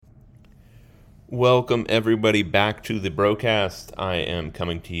Welcome everybody back to the broadcast. I am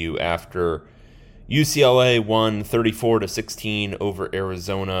coming to you after UCLA won 34-16 over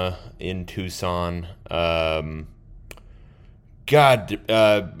Arizona in Tucson.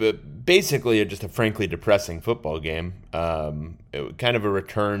 Basically just a frankly depressing football game. Kind of a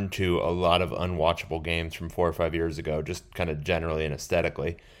return to a lot of unwatchable games from 4 or 5 years ago, just kind of generally and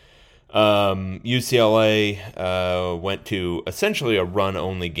aesthetically. UCLA went to essentially a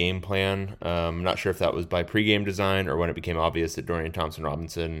run-only game plan. I'm not sure if that was by pregame design or when it became obvious that Dorian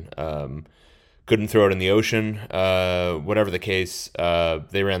Thompson-Robinson couldn't throw it in the ocean. Whatever the case,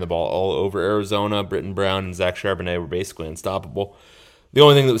 they ran the ball all over Arizona. Britton Brown and Zach Charbonnet were basically unstoppable. The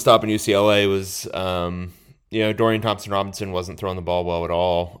only thing that was stopping UCLA was, Dorian Thompson-Robinson wasn't throwing the ball well at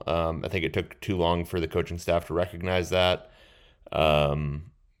all. I think it took too long for the coaching staff to recognize that.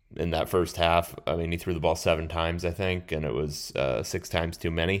 In that first half, I mean, he threw the ball 7 times, I think, and it was 6 times too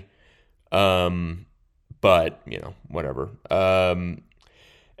many. But, whatever. And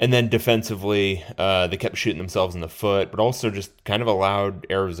then defensively, they kept shooting themselves in the foot, but also just kind of allowed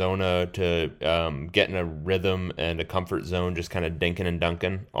Arizona to get in a rhythm and a comfort zone, just kind of dinking and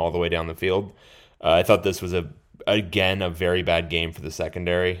dunking all the way down the field. I thought this was, again, a very bad game for the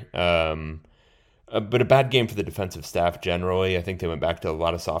secondary. But a bad game for the defensive staff generally. I think they went back to a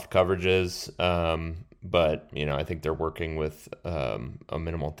lot of soft coverages. But, I think they're working with a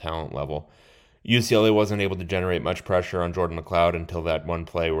minimal talent level. UCLA wasn't able to generate much pressure on Jordan McCloud until that one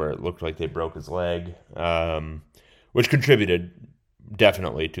play where it looked like they broke his leg, which contributed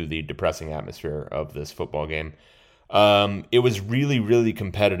definitely to the depressing atmosphere of this football game. It was really, really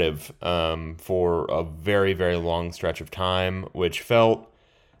competitive for a very, very long stretch of time, which felt...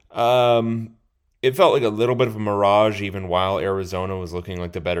 It felt like a little bit of a mirage even while Arizona was looking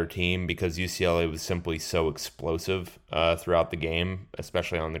like the better team because UCLA was simply so explosive throughout the game,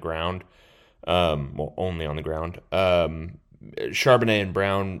 especially on the ground. Only on the ground. Charbonnet and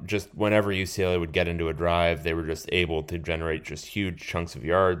Brown, just whenever UCLA would get into a drive, they were just able to generate just huge chunks of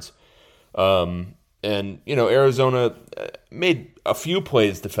yards. Arizona made a few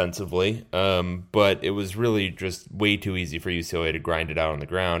plays defensively, but it was really just way too easy for UCLA to grind it out on the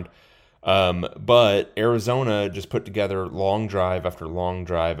ground. But Arizona just put together long drive after long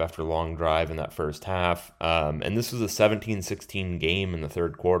drive after long drive in that first half. And this was a 17-16 game in the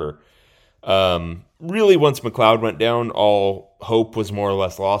third quarter. Really, once McCloud went down, all hope was more or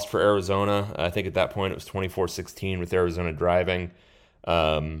less lost for Arizona. I think at that point it was 24-16 with Arizona driving.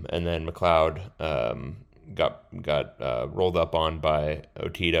 And then McCloud got rolled up on by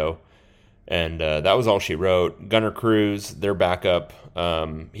Otito. And that was all she wrote. Gunnar Cruz, their backup,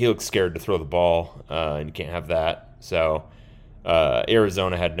 he looks scared to throw the ball, and you can't have that. So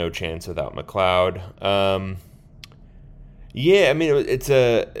Arizona had no chance without McCloud.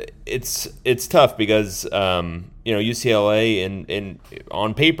 It's tough because UCLA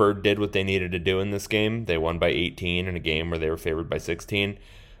on paper did what they needed to do in this game. They won by 18 in a game where they were favored by 16.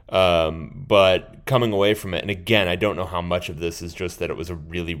 But coming away from it, and again, I don't know how much of this is just that it was a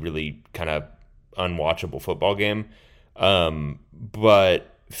really, really kind of unwatchable football game,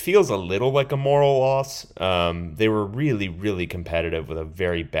 but feels a little like a moral loss. They were really, really competitive with a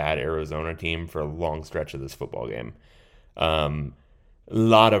very bad Arizona team for a long stretch of this football game. A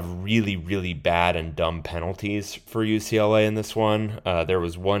lot of really, really bad and dumb penalties for UCLA in this one. There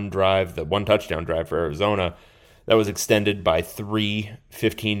was one drive, the one touchdown drive for Arizona, that was extended by 3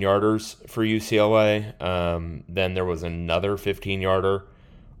 15-yarders for UCLA. Then there was another 15-yarder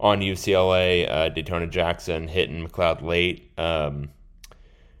on UCLA. Daytona Jackson hitting McCloud late.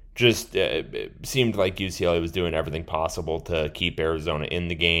 It seemed like UCLA was doing everything possible to keep Arizona in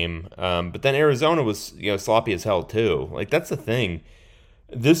the game. But then Arizona was sloppy as hell too. Like, that's the thing.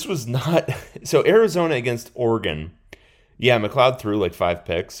 This was not... So Arizona against Oregon... Yeah, McCloud threw like 5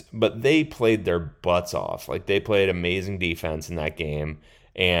 picks, but they played their butts off. Like, they played amazing defense in that game,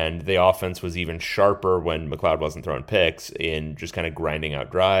 and the offense was even sharper when McCloud wasn't throwing picks in just kind of grinding out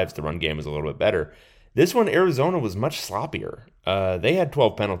drives. The run game was a little bit better. This one, Arizona was much sloppier. They had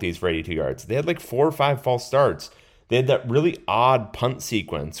 12 penalties for 82 yards. They had like 4 or 5 false starts. They had that really odd punt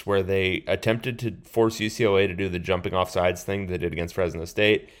sequence where they attempted to force UCLA to do the jumping off sides thing they did against Fresno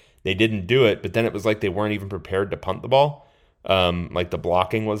State. They didn't do it, but then it was like they weren't even prepared to punt the ball. Like the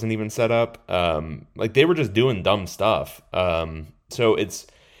blocking wasn't even set up. Like they were just doing dumb stuff. So it's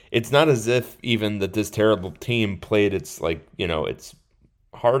not as if even that this terrible team played its its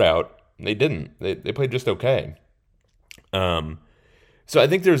heart out. They didn't. They played just okay. So I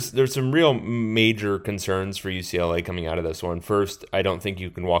think there's some real major concerns for UCLA coming out of this one. First, I don't think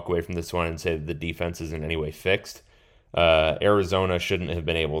you can walk away from this one and say that the defense is in any way fixed. Arizona shouldn't have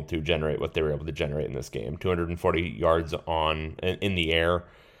been able to generate what they were able to generate in this game. 240 yards in the air,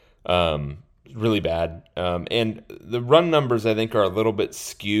 really bad. And the run numbers I think are a little bit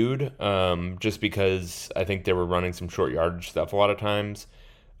skewed, just because I think they were running some short yardage stuff a lot of times.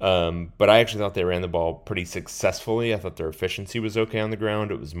 But I actually thought they ran the ball pretty successfully. I thought their efficiency was okay on the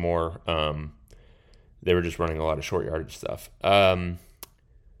ground. It was more they were just running a lot of short yardage stuff.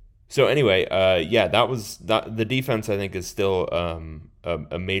 So anyway, yeah, the defense I think is still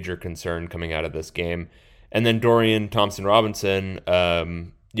a major concern coming out of this game. And then Dorian Thompson-Robinson,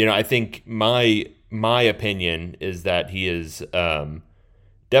 I think my opinion is that he is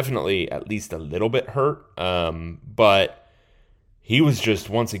definitely at least a little bit hurt, but he was just,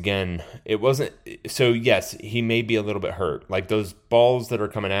 once again, it wasn't, so yes, he may be a little bit hurt. Like those balls that are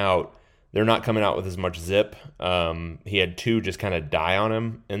coming out, they're not coming out with as much zip. He had two just kind of die on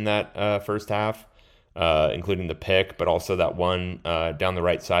him in that first half, including the pick, but also that one down the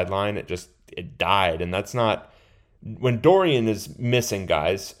right sideline. It died, and that's not, when Dorian is missing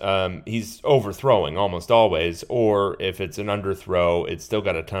guys, he's overthrowing almost always, or if it's an underthrow, it's still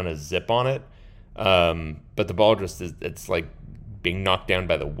got a ton of zip on it. But the ball it's like being knocked down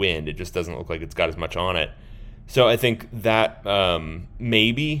by the wind. It just doesn't look like it's got as much on it. So I think that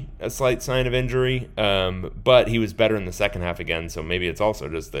may be a slight sign of injury, but he was better in the second half again, so maybe it's also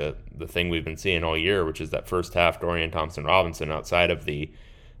just the thing we've been seeing all year, which is that first half Dorian Thompson-Robinson outside of the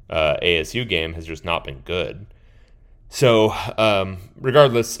ASU game has just not been good. So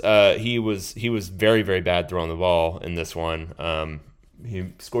regardless, he was very, very bad throwing the ball in this one.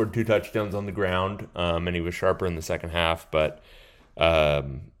 He scored 2 touchdowns on the ground, and he was sharper in the second half, but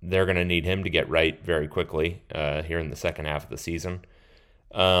they're going to need him to get right very quickly here in the second half of the season.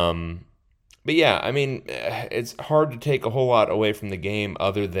 But yeah, I mean, it's hard to take a whole lot away from the game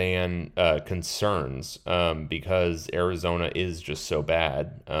other than concerns, because Arizona is just so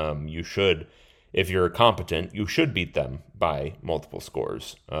bad. If you're competent, you should beat them by multiple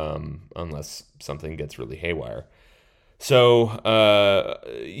scores, unless something gets really haywire. So,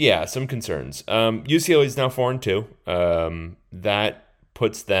 yeah, some concerns. UCLA is now 4-2. That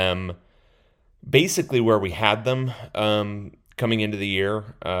puts them basically where we had them coming into the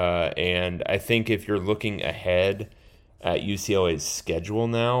year. And I think if you're looking ahead at UCLA's schedule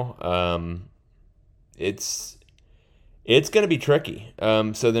now, it's going to be tricky.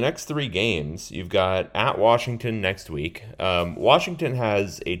 So the next 3 games, you've got at Washington next week. Washington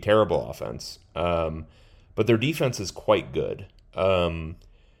has a terrible offense. But their defense is quite good. That's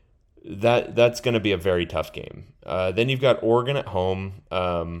going to be a very tough game. Then you've got Oregon at home.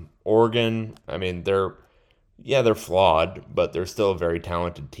 Oregon, I mean, they're flawed, but they're still a very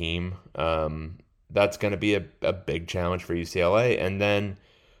talented team. That's going to be a big challenge for UCLA. And then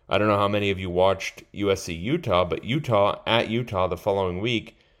I don't know how many of you watched USC Utah, but Utah the following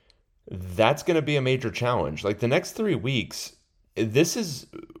week, that's going to be a major challenge. Like the next 3 weeks, this is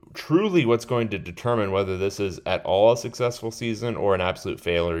truly what's going to determine whether this is at all a successful season or an absolute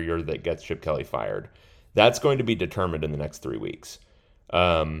failure that gets Chip Kelly fired. That's going to be determined in the next 3 weeks,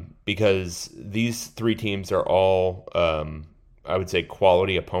 because these 3 teams are all, I would say,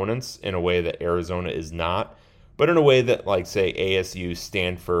 quality opponents in a way that Arizona is not, but in a way that, like, say, ASU,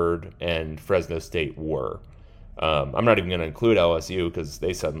 Stanford, and Fresno State were. I'm not even going to include LSU because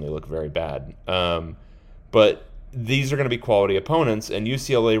they suddenly look very bad. But these are going to be quality opponents, and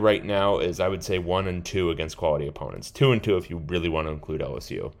UCLA right now is, I would say, 1-2 against quality opponents. 2-2 if you really want to include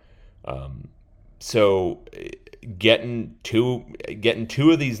LSU. So getting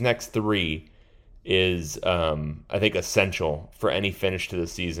two of these next 3 is, I think, essential for any finish to the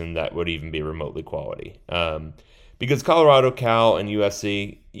season that would even be remotely quality. Because Colorado, Cal, and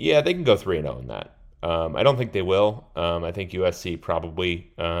USC, yeah, they can go 3-0 in that. I don't think they will. I think USC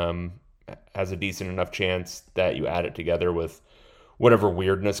probably has a decent enough chance that you add it together with whatever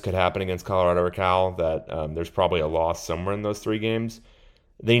weirdness could happen against Colorado or Cal, that there's probably a loss somewhere in those 3 games.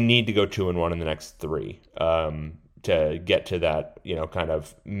 They need to go 2-1 in the next 3 to get to that, kind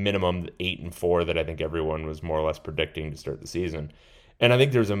of minimum 8-4 that I think everyone was more or less predicting to start the season. And I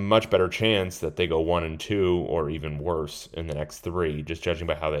think there's a much better chance that they go 1-2 or even worse in the next 3, just judging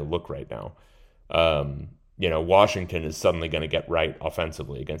by how they look right now. Washington is suddenly going to get right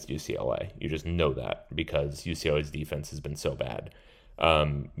offensively against UCLA. You just know that because UCLA's defense has been so bad.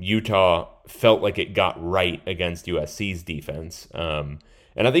 Utah felt like it got right against USC's defense.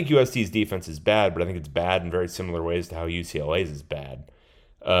 And I think USC's defense is bad, but I think it's bad in very similar ways to how UCLA's is bad.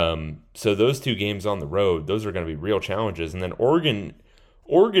 So those 2 games on the road, those are going to be real challenges. And then Oregon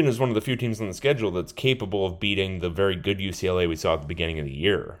is one of the few teams on the schedule that's capable of beating the very good UCLA we saw at the beginning of the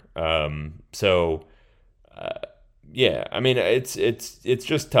year. Yeah, I mean it's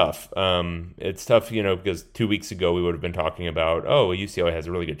just tough. It's tough, because 2 weeks ago we would have been talking about, oh, UCLA has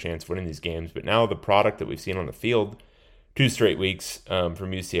a really good chance of winning these games, but now the product that we've seen on the field, 2 straight weeks from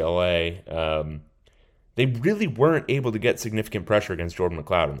UCLA, they really weren't able to get significant pressure against Jordan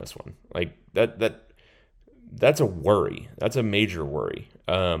McLeod in this one. Like that's a worry. That's a major worry.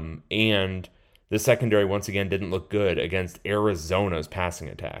 And the secondary once again didn't look good against Arizona's passing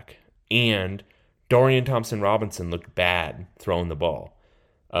attack, and Dorian Thompson Robinson looked bad throwing the ball.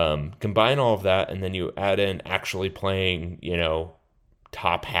 Combine all of that, and then you add in actually playing,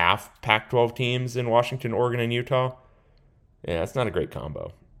 top half Pac-12 teams in Washington, Oregon, and Utah. Yeah, that's not a great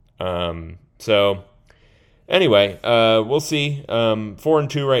combo. So anyway, we'll see.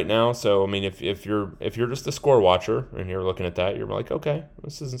 4-2 right now. So I mean, if you're just a score watcher and you're looking at that, you're like, okay,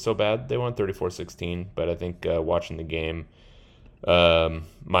 this isn't so bad. They won 34-16, but I think watching the game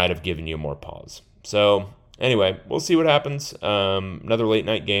might have given you more pause. So anyway, we'll see what happens. Another late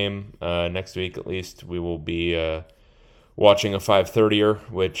night game next week. At least we will be watching a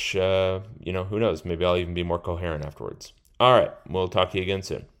 5:30er, which who knows? Maybe I'll even be more coherent afterwards. All right, we'll talk to you again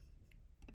soon.